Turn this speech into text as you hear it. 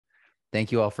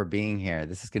Thank you all for being here.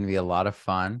 This is going to be a lot of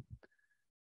fun.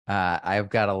 I've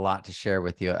got a lot to share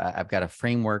with you. I've got a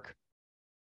framework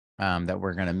that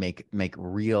we're going to make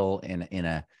real in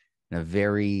a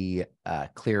very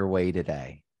clear way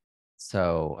today.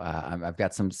 So I've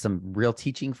got some real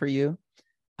teaching for you.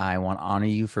 I want to honor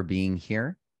you for being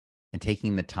here and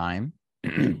taking the time.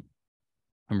 I'm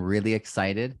really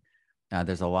excited.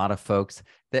 There's a lot of folks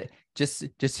that just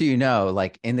so you know,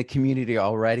 like in the community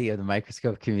already of the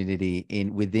microscope community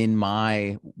within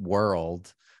my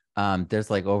world, there's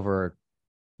like over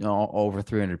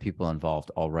 300 people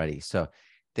involved already. So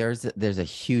there's a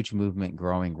huge movement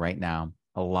growing right now.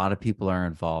 A lot of people are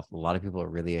involved. A lot of people are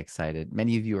really excited.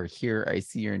 Many of you are here. I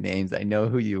see your names. I know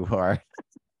who you are.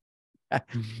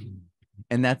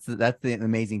 And that's the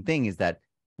amazing thing, is that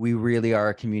we really are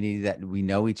a community that we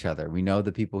know each other. We know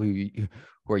the people who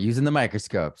are using the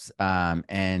microscopes,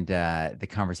 and the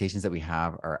conversations that we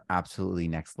have are absolutely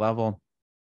next level.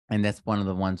 And that's one of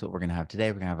the ones that we're going to have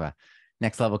today. We're going to have a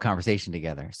next level conversation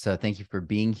together. So thank you for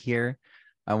being here.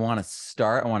 I want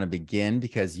to begin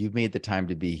because you've made the time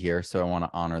to be here. So I want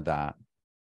to honor that.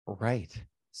 All right.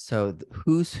 So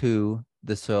who's who,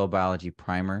 the Soil Biology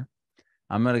Primer.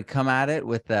 I'm going to come at it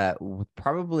with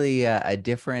probably a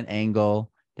different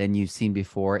angle than you've seen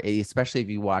before, especially if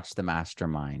you watch The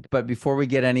Mastermind. But before we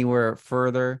get anywhere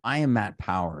further, I am Matt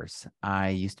Powers. I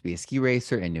used to be a ski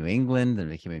racer in New England, then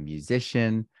became a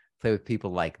musician, play with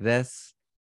people like this.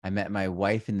 I met my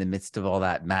wife in the midst of all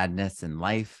that madness in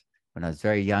life when I was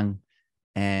very young.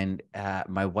 And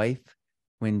my wife,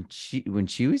 when she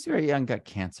was very young, got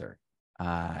cancer.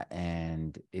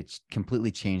 And it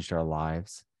completely changed our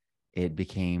lives. Health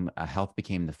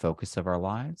became the focus of our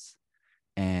lives,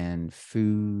 and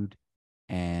food,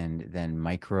 and then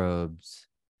microbes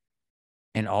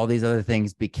and all these other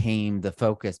things became the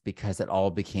focus because it all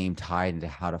became tied into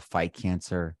how to fight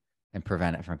cancer and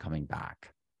prevent it from coming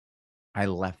back. I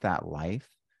left that life.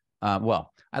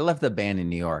 I left the band in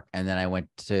New York, and then I went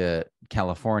to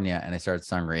California and I started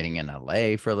songwriting in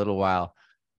LA for a little while.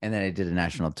 And then I did a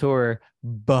national tour,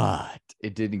 but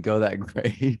it didn't go that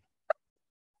great.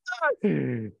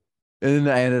 And then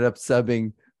I ended up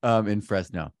subbing in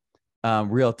Fresno.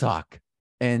 Real talk.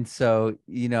 And so,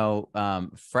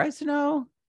 Fresno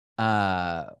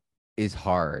is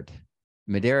hard.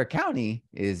 Madera County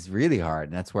is really hard.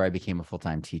 And that's where I became a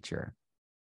full-time teacher.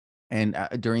 And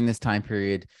during this time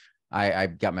period, I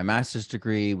got my master's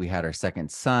degree. We had our second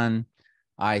son.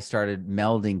 I started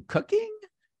melding cooking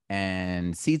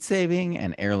and seed saving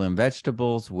and heirloom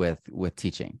vegetables with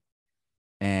teaching.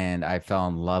 And I fell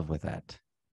in love with it.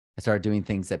 I started doing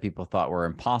things that people thought were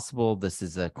impossible. This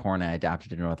is a corn I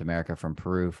adapted to North America from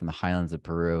Peru, from the highlands of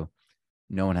Peru.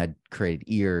 No one had created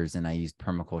ears, and I used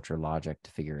Permaculture Logic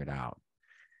to figure it out.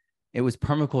 It was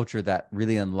permaculture that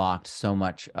really unlocked so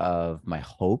much of my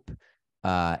hope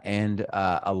and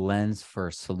a lens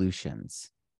for solutions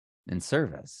and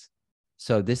service.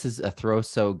 So this is a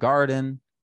throw-sow garden.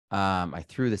 I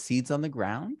threw the seeds on the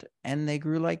ground, and they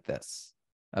grew like this.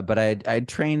 But I'd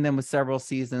trained them with several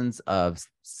seasons of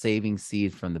saving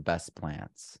seed from the best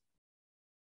plants.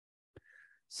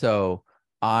 So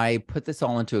I put this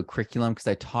all into a curriculum because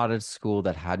I taught at a school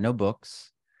that had no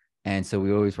books. And so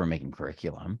we always were making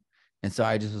curriculum. And so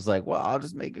I just was like, well, I'll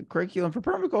just make a curriculum for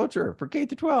permaculture for K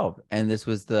through 12. And this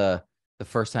was the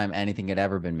first time anything had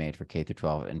ever been made for K through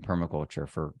 12 in permaculture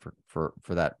for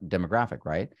that demographic,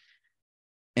 right?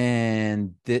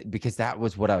 And because that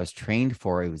was what I was trained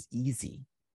for, it was easy.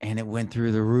 And it went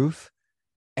through the roof,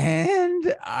 and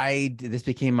this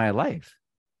became my life.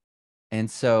 And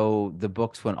so the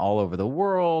books went all over the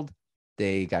world.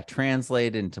 They got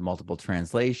translated into multiple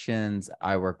translations.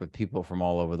 I worked with people from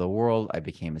all over the world. I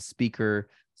became a speaker,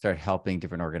 started helping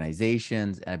different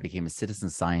organizations, and I became a citizen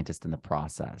scientist in the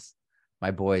process. My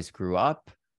boys grew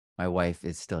up. My wife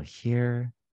is still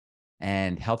here.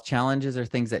 And health challenges are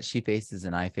things that she faces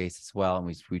and I face as well.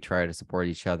 And we try to support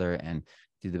each other and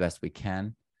do the best we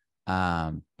can.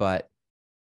 But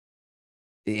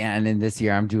and in this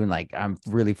year, I'm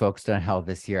really focused on health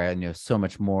this year. I know so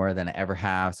much more than I ever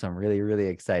have. So I'm really, really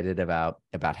excited about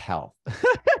health.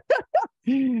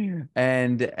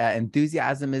 And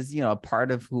enthusiasm is, a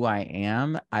part of who I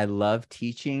am. I love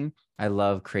teaching. I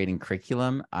love creating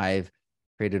curriculum. I've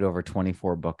created over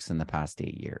 24 books in the past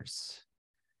 8 years.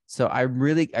 So I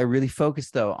really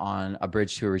focus though on a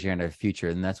bridge to a regenerative future.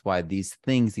 And that's why these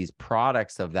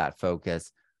products of that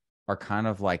focus are kind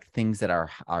of like things that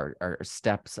are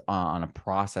steps on a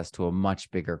process to a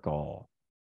much bigger goal.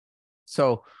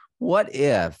 So what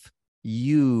if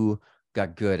you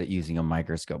got good at using a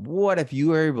microscope? What if you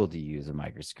were able to use a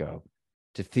microscope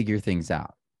to figure things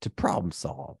out? to problem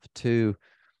solve, to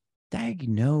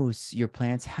diagnose your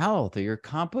plant's health or your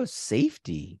compost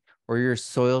safety or your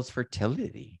soil's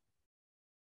fertility.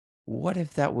 What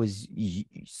if that was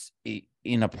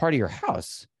in a part of your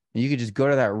house and you could just go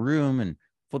to that room and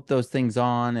flip those things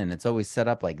on and it's always set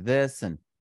up like this? And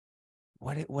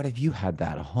what if you had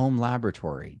that, a home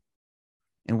laboratory?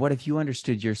 And what if you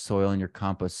understood your soil and your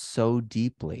compost so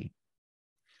deeply?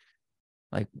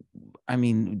 Like, I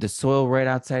mean, the soil right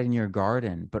outside in your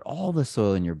garden, but all the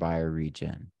soil in your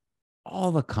bioregion,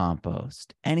 all the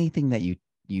compost, anything that you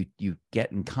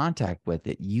get in contact with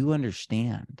it, you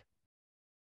understand.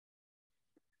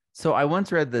 So I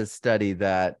once read this study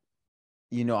that,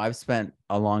 I've spent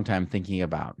a long time thinking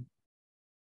about.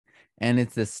 And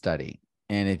it's this study.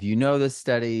 And if you know this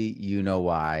study, you know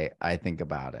why I think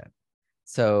about it.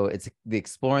 So it's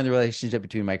exploring the relationship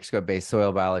between microscope-based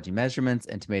soil biology measurements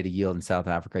and tomato yield in South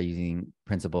Africa using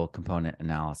principal component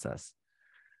analysis.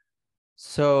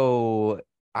 So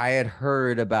I had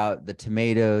heard about the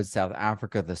tomatoes, South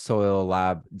Africa, the soil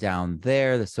lab down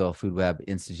there, the Soil Food Web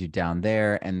Institute down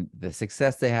there, and the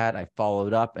success they had. I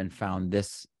followed up and found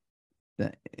this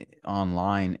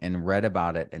online and read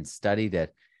about it and studied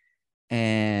it.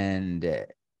 And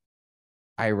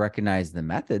I recognized the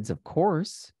methods, of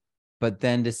course, but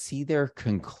then to see their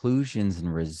conclusions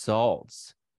and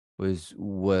results was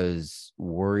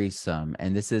worrisome.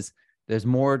 And there's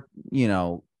more,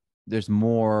 there's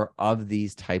more of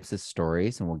these types of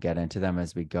stories, and we'll get into them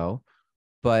as we go.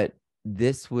 But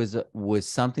this was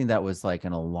something that was like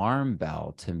an alarm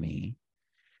bell to me,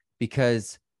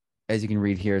 because as you can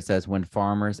read here, it says, when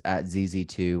farmers at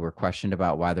ZZ2 were questioned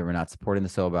about why they were not supporting the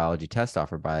soil biology test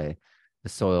offered by the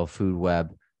Soil Food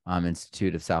Web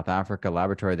Institute of South Africa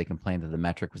laboratory, they complained that the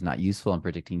metric was not useful in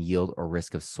predicting yield or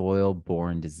risk of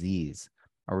soil-borne disease.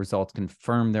 Our results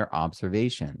confirm their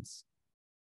observations.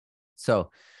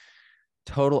 So,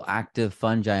 total active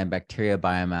fungi and bacteria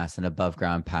biomass and above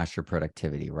ground pasture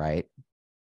productivity, right?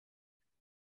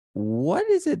 What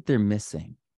is it they're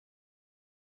missing?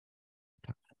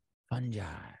 Fungi,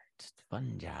 just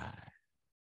fungi.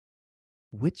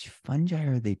 Which fungi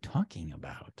are they talking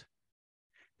about?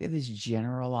 They have this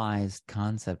generalized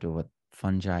concept of what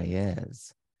fungi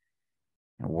is.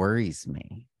 It worries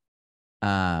me.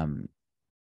 And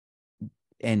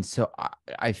so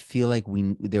I feel like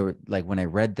when I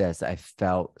read this, I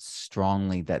felt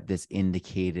strongly that this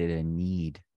indicated a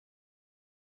need.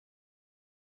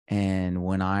 And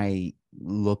when I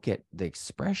look at the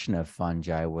expression of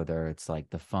fungi, whether it's like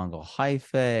the fungal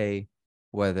hyphae,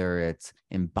 whether it's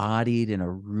embodied in a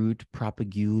root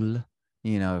propagule,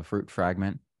 a fruit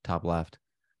fragment, top left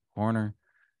corner,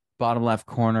 bottom left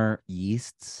corner,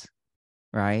 yeasts,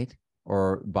 right?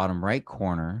 Or bottom right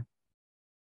corner,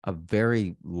 a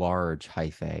very large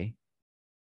hyphae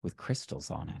with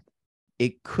crystals on it.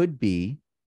 It could be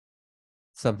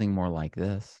something more like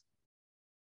this.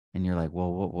 And you're like,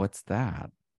 well, what's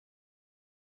that?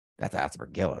 That's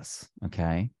Aspergillus,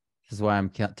 okay? This is why I'm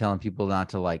telling people not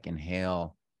to like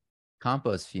inhale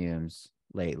compost fumes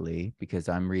lately, because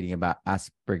I'm reading about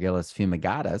Aspergillus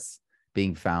fumigatus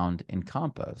being found in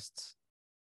composts.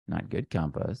 Not good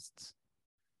composts,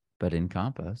 but in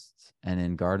composts and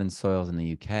in garden soils in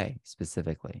the UK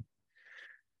specifically.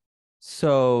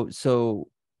 So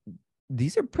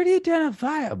these are pretty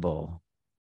identifiable,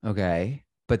 okay?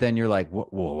 But then you're like, well,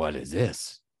 what is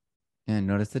this? And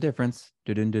notice the difference.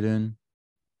 Dun-dun-dun-dun.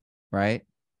 Right?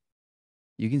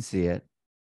 You can see it.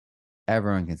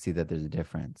 Everyone can see that there's a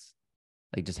difference.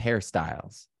 Like just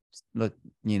hairstyles. Just look,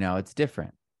 it's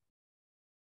different.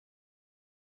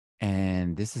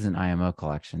 And this is an IMO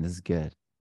collection. This is good.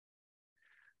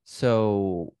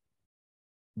 So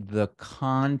the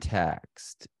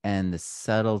context and the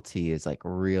subtlety is like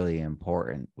really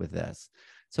important with this.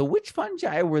 So which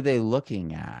fungi were they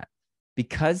looking at?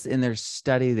 Because in their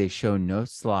study, they show no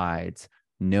slides,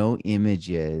 no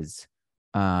images.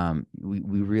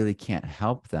 We really can't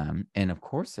help them. And of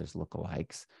course, there's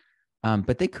lookalikes,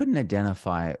 but they couldn't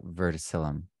identify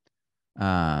Verticylum.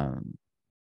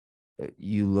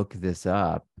 You look this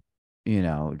up,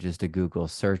 just a Google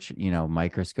search,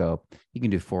 microscope. You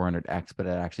can do 400x, but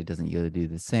it actually doesn't really do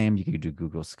the same. You can do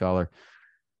Google Scholar.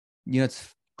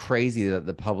 It's crazy that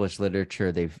the published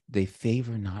literature, they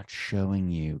favor not showing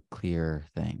you clear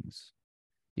things.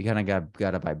 You kind of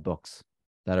got to buy books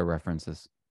that are references.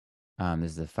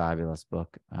 This is a fabulous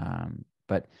book,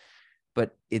 but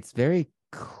it's very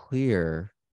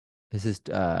clear. This is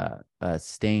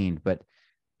stained, but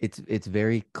it's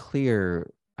very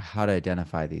clear how to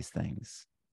identify these things.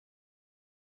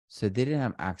 So they didn't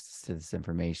have access to this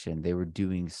information. They were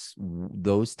doing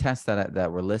those tests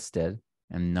that were listed,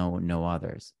 and no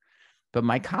others. But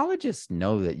mycologists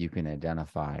know that you can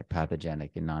identify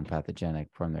pathogenic and non-pathogenic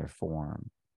from their form,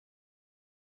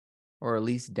 or at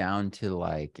least down to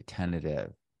like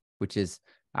tentative, which is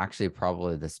actually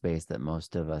probably the space that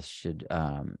most of us should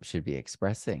be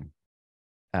expressing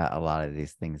a lot of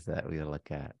these things that we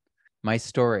look at. My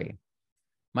story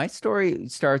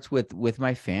starts with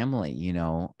my family. You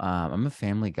know, I'm a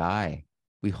family guy.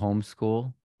 We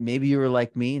homeschool. Maybe you were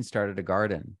like me and started a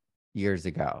garden years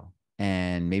ago.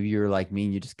 And maybe you were like me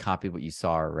and you just copied what you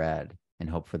saw or read and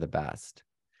hope for the best.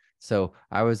 So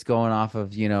I was going off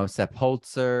of, you know, Sepp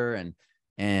Holzer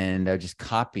and just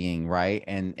copying, right?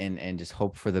 And just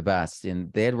hope for the best.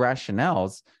 And they had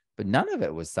rationales, but none of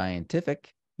it was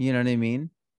scientific. You know what I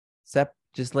mean? Sepp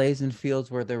just lays in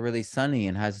fields where they're really sunny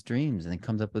and has dreams and then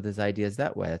comes up with his ideas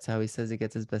that way. That's how he says he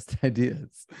gets his best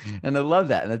ideas. And I love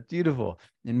that. And that's beautiful.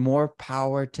 And more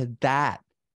power to that.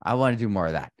 I want to do more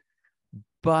of that.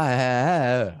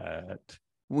 But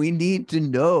we need to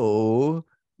know,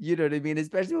 you know what I mean?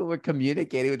 Especially when we're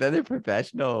communicating with other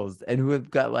professionals and who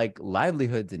have got like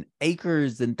livelihoods and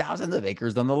acres and thousands of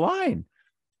acres on the line.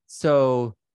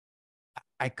 So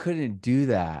I couldn't do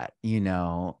that, you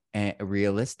know, and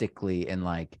realistically and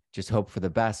like just hope for the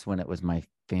best when it was my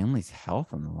family's health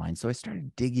on the line. So I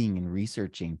started digging and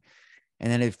researching.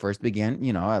 And then it first began,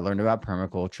 you know, I learned about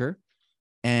permaculture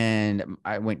and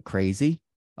I went crazy.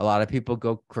 A lot of people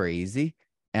go crazy,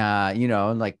 you know,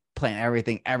 and like plant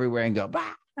everything everywhere and go,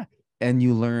 bah! And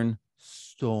you learn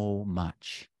so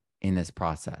much in this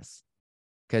process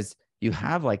because you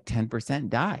have like 10%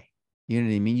 die. You know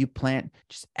what I mean? You plant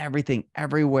just everything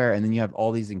everywhere, and then you have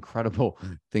all these incredible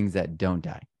things that don't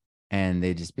die, and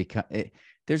they just become it.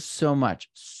 There's so much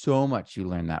you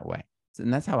learn that way.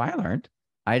 And that's how I learned.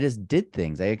 I just did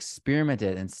things. I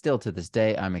experimented, and still to this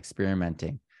day, I'm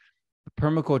experimenting.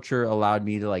 Permaculture allowed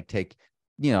me to like take,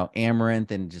 you know,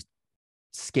 amaranth and just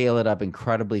scale it up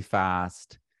incredibly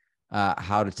fast.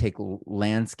 How to take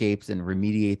landscapes and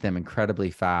remediate them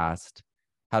incredibly fast.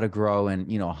 How to grow in,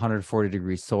 you know,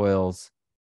 140-degree soils.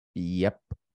 Yep,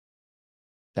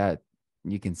 that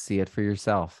you can see it for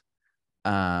yourself.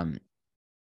 I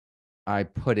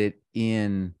put it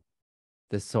in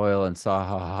the soil and saw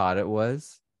how hot it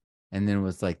was, and then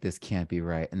was like, this can't be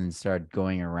right, and then started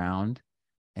going around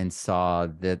and saw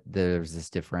that there was this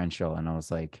differential, and I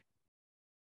was like,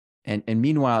 and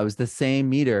meanwhile it was the same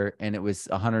meter and it was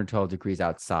 112 degrees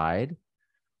outside.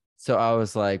 So I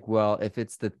was like, well, if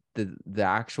it's the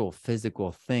actual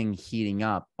physical thing heating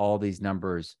up, all these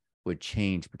numbers would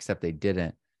change, except they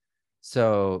didn't.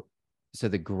 So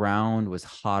the ground was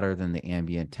hotter than the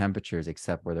ambient temperatures,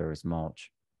 except where there was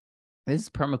mulch. This is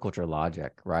permaculture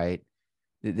logic, right?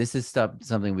 This is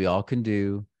something we all can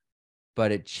do,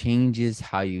 but it changes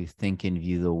how you think and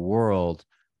view the world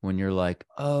when you're like,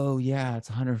 oh yeah, it's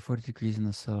 140 degrees in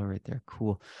the soil right there.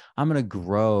 Cool. I'm going to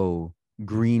grow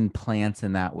green plants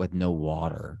in that with no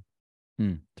water.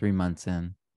 3 months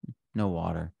in, no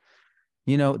water.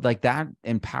 You know, like that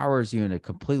empowers you in a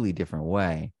completely different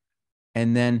way.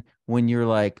 And then when you're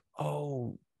like,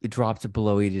 oh, it drops it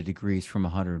below 80 degrees from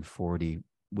 140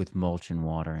 with mulch and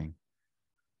watering.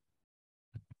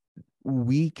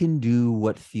 We can do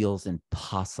what feels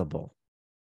impossible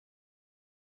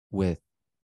with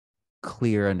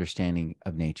clear understanding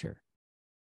of nature.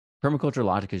 Permaculture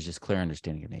logic is just clear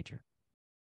understanding of nature.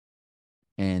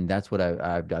 And that's what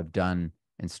I've done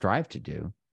and strive to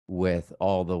do with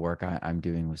all the work I'm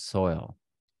doing with soil,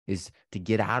 is to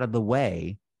get out of the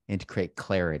way and to create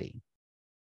clarity.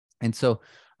 And so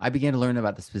I began to learn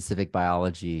about the specific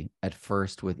biology at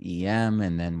first with EM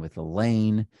and then with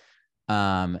Elaine.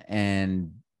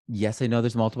 And yes, I know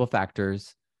there's multiple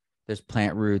factors. There's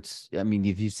plant roots. I mean,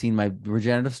 if you've seen my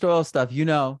regenerative soil stuff, you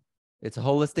know, it's a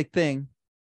holistic thing,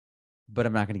 but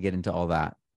I'm not going to get into all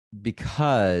that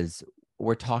because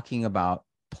we're talking about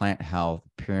plant health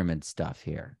pyramid stuff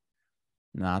here,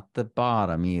 not the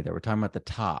bottom either. We're talking about the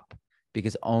top,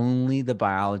 because only the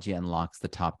biology unlocks the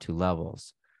top two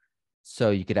levels. So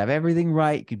you could have everything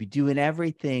right. You could be doing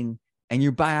everything and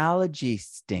your biology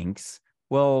stinks.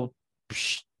 Well,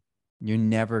 you're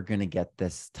never going to get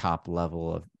this top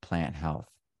level of plant health.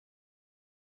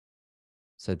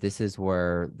 So this is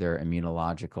where their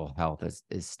immunological health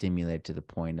is stimulated to the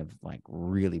point of like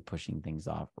really pushing things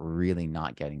off, really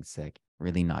not getting sick,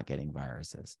 really not getting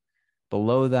viruses.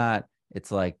 Below that,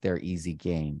 it's like their easy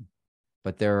game.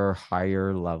 But there are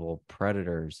higher level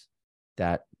predators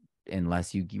that,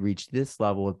 unless you reach this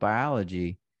level of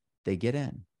biology, they get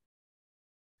in.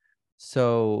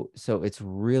 So it's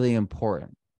really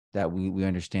important that we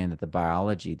understand that the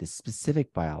biology, the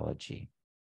specific biology,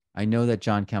 I know that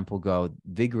John Kemp will go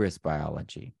vigorous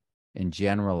biology and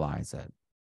generalize it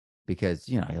because,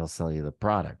 you know, he'll sell you the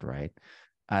product, right?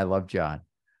 I love John.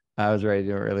 I was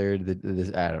writing earlier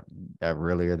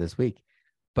this week,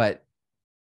 but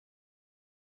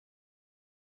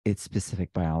it's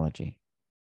specific biology.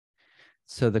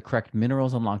 So the correct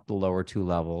minerals unlock the lower two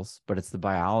levels, but it's the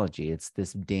biology. It's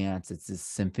this dance, it's this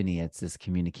symphony, it's this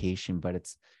communication. But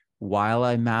it's while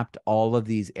I mapped all of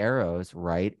these arrows,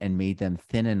 right, and made them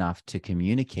thin enough to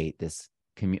communicate this,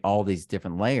 all these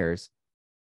different layers,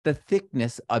 the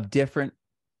thickness of different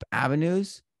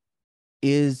avenues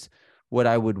is what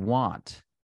I would want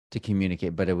to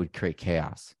communicate, but it would create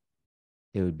chaos.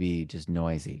 It would be just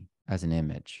noisy as an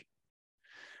image.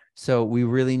 So we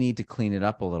really need to clean it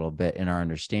up a little bit in our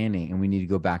understanding. And we need to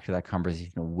go back to that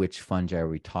conversation of which fungi are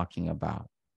we talking about,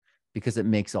 because it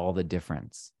makes all the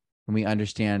difference. When we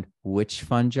understand which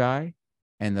fungi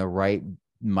and the right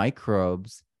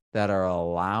microbes that are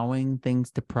allowing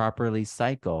things to properly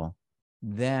cycle,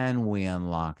 then we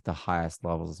unlock the highest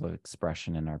levels of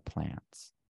expression in our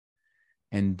plants.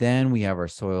 And then we have our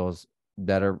soils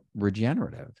that are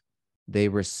regenerative. They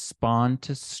respond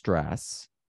to stress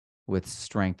with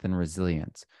strength and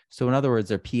resilience. So in other words,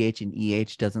 their pH and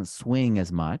EH doesn't swing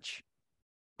as much.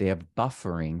 They have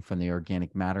buffering from the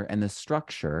organic matter, and the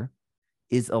structure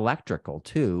is electrical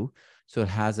too. So it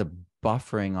has a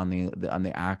buffering on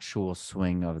the actual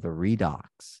swing of the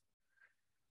redox.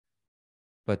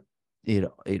 But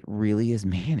it really is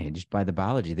managed by the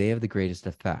biology. They have the greatest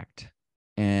effect.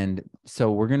 And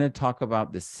so we're going to talk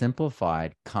about the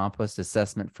simplified compost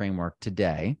assessment framework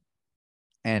today.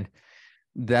 And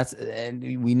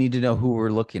we need to know who we're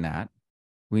looking at.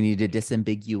 We need to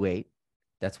disambiguate.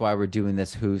 That's why we're doing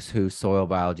this Who's Who Soil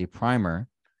Biology Primer.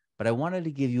 But I wanted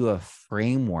to give you a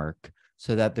framework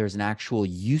so that there's an actual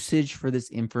usage for this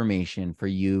information for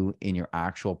you in your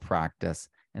actual practice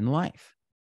and life.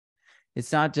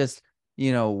 It's not just,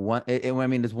 you know, I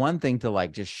mean, it's one thing to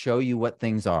like just show you what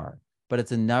things are, but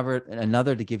it's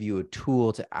another to give you a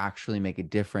tool to actually make a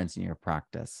difference in your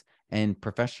practice and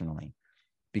professionally.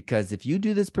 Because if you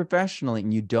do this professionally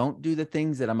and you don't do the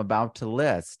things that I'm about to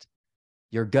list,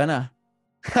 you're gonna,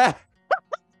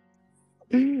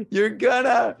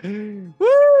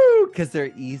 woo, because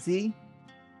they're easy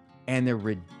and they're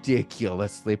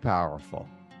ridiculously powerful.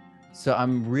 So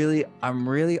I'm really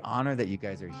honored that you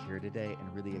guys are here today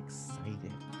and really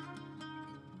excited